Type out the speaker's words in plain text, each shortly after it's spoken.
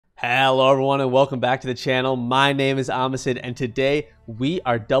Hello everyone and welcome back to the channel. My name is Amisid and today we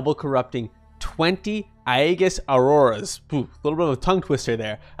are double corrupting 20 Aegis Auroras. A little bit of a tongue twister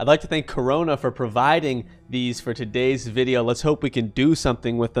there. I'd like to thank Karona for providing these for today's video. Let's hope we can do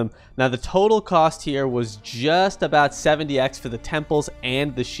something with them. Now the total cost here was just about 70x for the temples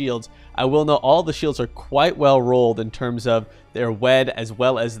and the shields. I will note all the shields are quite well rolled in terms of their WED as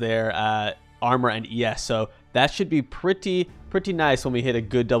well as their armor and ES. So that should be pretty nice when we hit a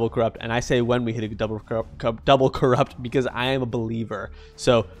good double corrupt. And I say when we hit a double corrupt because I am a believer.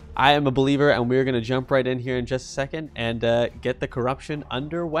 So I am a believer and we're going to jump right in here in just a second and get the corruption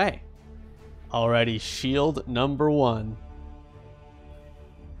underway. Alrighty, shield number 1.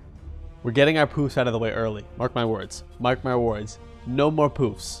 We're getting our poofs out of the way early. Mark my words. Mark my words. No more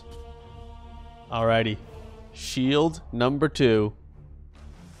poofs. Alrighty, shield number 2.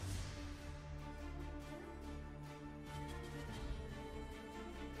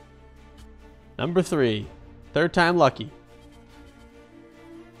 Number 3, third time lucky.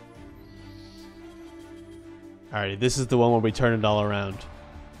 Alrighty, this is the one where we turn it all around.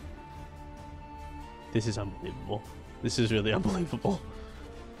 This is unbelievable. This is really unbelievable.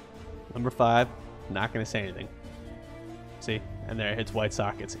 Number 5, not going to say anything. See? And there it hits white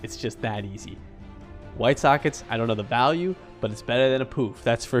sockets. It's just that easy. White sockets, I don't know the value, but it's better than a poof,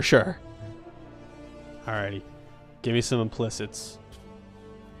 that's for sure. Alrighty, give me some implicits.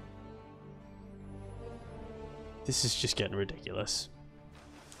 This is just getting ridiculous.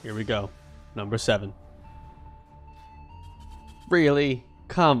 Here we go. Number 7. Really?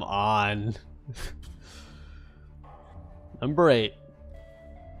 Come on. Number 8.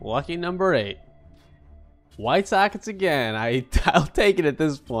 Lucky number 8. White sockets again. I'll take it at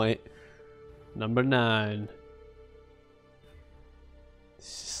this point. Number 9. This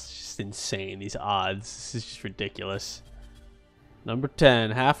is just insane, these odds. This is just ridiculous. Number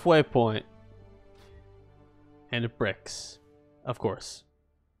 10. Halfway point. And it bricks, of course.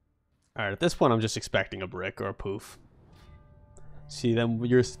 All right, at this point, I'm just expecting a brick or a poof. See, then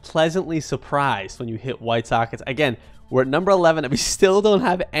you're pleasantly surprised when you hit white sockets. Again, we're at number 11, and we still don't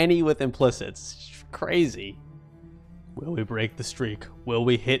have any with implicits. It's crazy. Will we break the streak? Will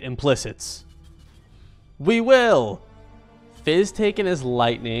we hit implicits? We will! Fizz taken as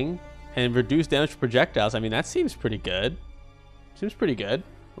lightning and reduced damage to projectiles. I mean, that seems pretty good. Seems pretty good.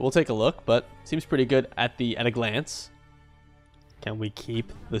 We'll take a look, but seems pretty good at a glance. Can we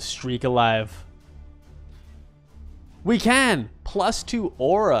keep the streak alive? We can! +2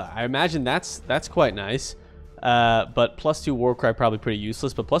 aura. I imagine that's quite nice. But +2 Warcry probably pretty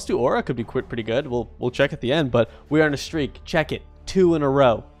useless. But +2 aura could be pretty good. We'll check at the end. But we are on a streak. Check it. 2 in a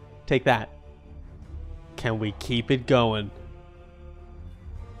row. Take that. Can we keep it going?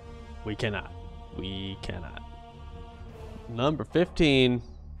 We cannot. We cannot. Number 15.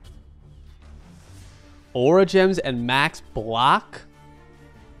 Aura gems and max block.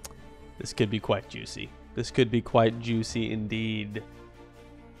 This could be quite juicy. This could be quite juicy indeed.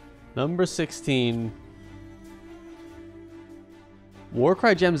 Number 16.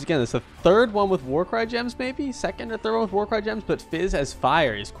 Warcry gems again. It's the third one with Warcry gems, maybe? Second or third one with Warcry gems, but Fizz as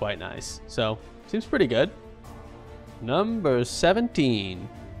fire is quite nice. So, seems pretty good. Number 17.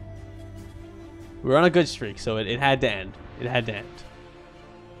 We're on a good streak, so it had to end. It had to end.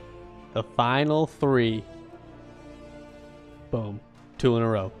 The final 3. Boom. 2 in a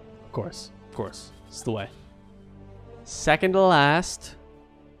row. Of course. Of course. It's the way. Second to last.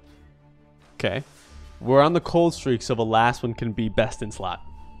 Okay. We're on the cold streak, so the last one can be best in slot.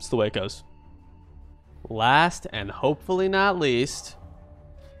 It's the way it goes. Last and hopefully not least.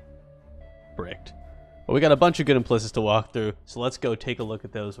 Bricked. But we got a bunch of good implicits to walk through, so let's go take a look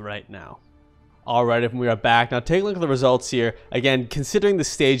at those right now. Alright, if we are back. Now take a look at the results here. Again, considering the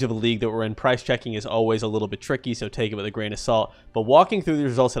stage of the league that we're in, price checking is always a little bit tricky, so take it with a grain of salt. But walking through the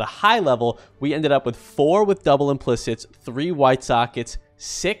results at a high level, we ended up with 4 with double implicits, 3 white sockets,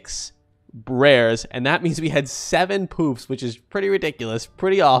 6 rares, and that means we had 7 poofs, which is pretty ridiculous,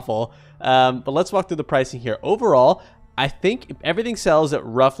 pretty awful. But let's walk through the pricing here. Overall, I think if everything sells at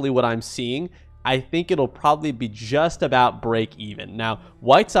roughly what I'm seeing, I think it'll probably be just about break even. Now,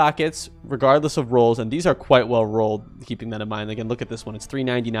 white sockets, regardless of rolls, and these are quite well rolled, keeping that in mind. Again, look at this one. It's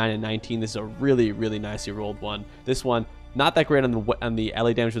 399 and 19. This is a really, really nicely rolled one. This one, not that great on the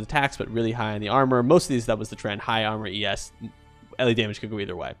LA damage with attacks, but really high on the armor. Most of these, that was the trend. High armor, ES. LA damage could go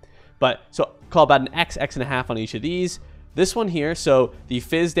either way. But, so, call about an X and a half on each of these. This one here, so the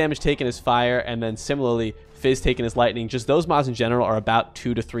Fizz damage taken is fire, and then similarly, Fizz taken is lightning. Just those mods in general are about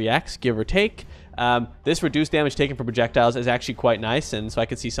 2 to 3x, give or take. This reduced damage taken from projectiles is actually quite nice, and so I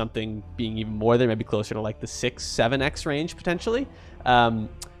could see something being even more there, maybe closer to like the 6-7x range potentially.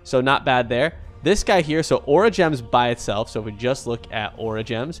 So not bad there. This guy here, so Aura Gems by itself, so if we just look at Aura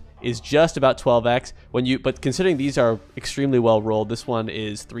Gems, is just about 12x. But considering these are extremely well rolled, this one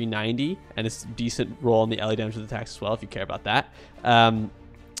is 390, and it's a decent roll on the LA damage with attacks as well, if you care about that.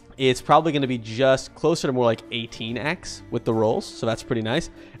 It's probably going to be just closer to more like 18x with the rolls, so that's pretty nice.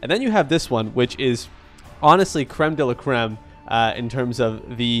 And then you have this one, which is honestly creme de la creme in terms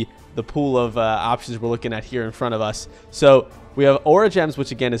of the pool of options we're looking at here in front of us. So we have Aura Gems,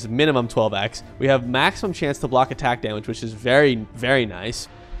 which again is minimum 12x. We have maximum chance to block attack damage, which is very, very nice.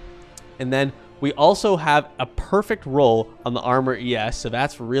 And then we also have a perfect roll on the armor ES, so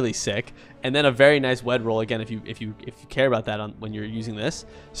that's really sick. And then a very nice wed roll again, if you care about that when you're using this.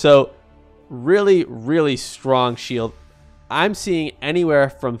 So really, really strong shield. I'm seeing anywhere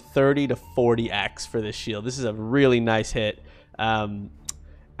from 30 to 40x for this shield. This is a really nice hit.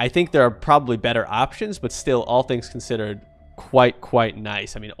 I think there are probably better options, but still, all things considered, quite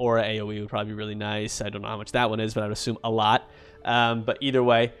nice. I mean, Aura AoE would probably be really nice. I don't know how much that one is, but I would assume a lot. But either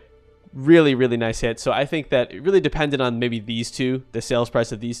way, really, really nice hit. So I think that it really depended on maybe these two, the sales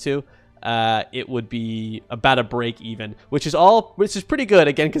price of these two. It would be about a break even, which is pretty good,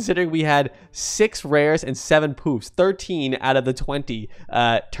 again, considering we had 6 rares and 7 poofs. 13 out of the 20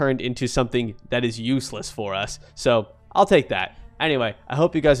 turned into something that is useless for us. So I'll take that. Anyway, I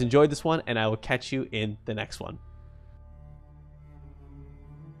hope you guys enjoyed this one, and I will catch you in the next one.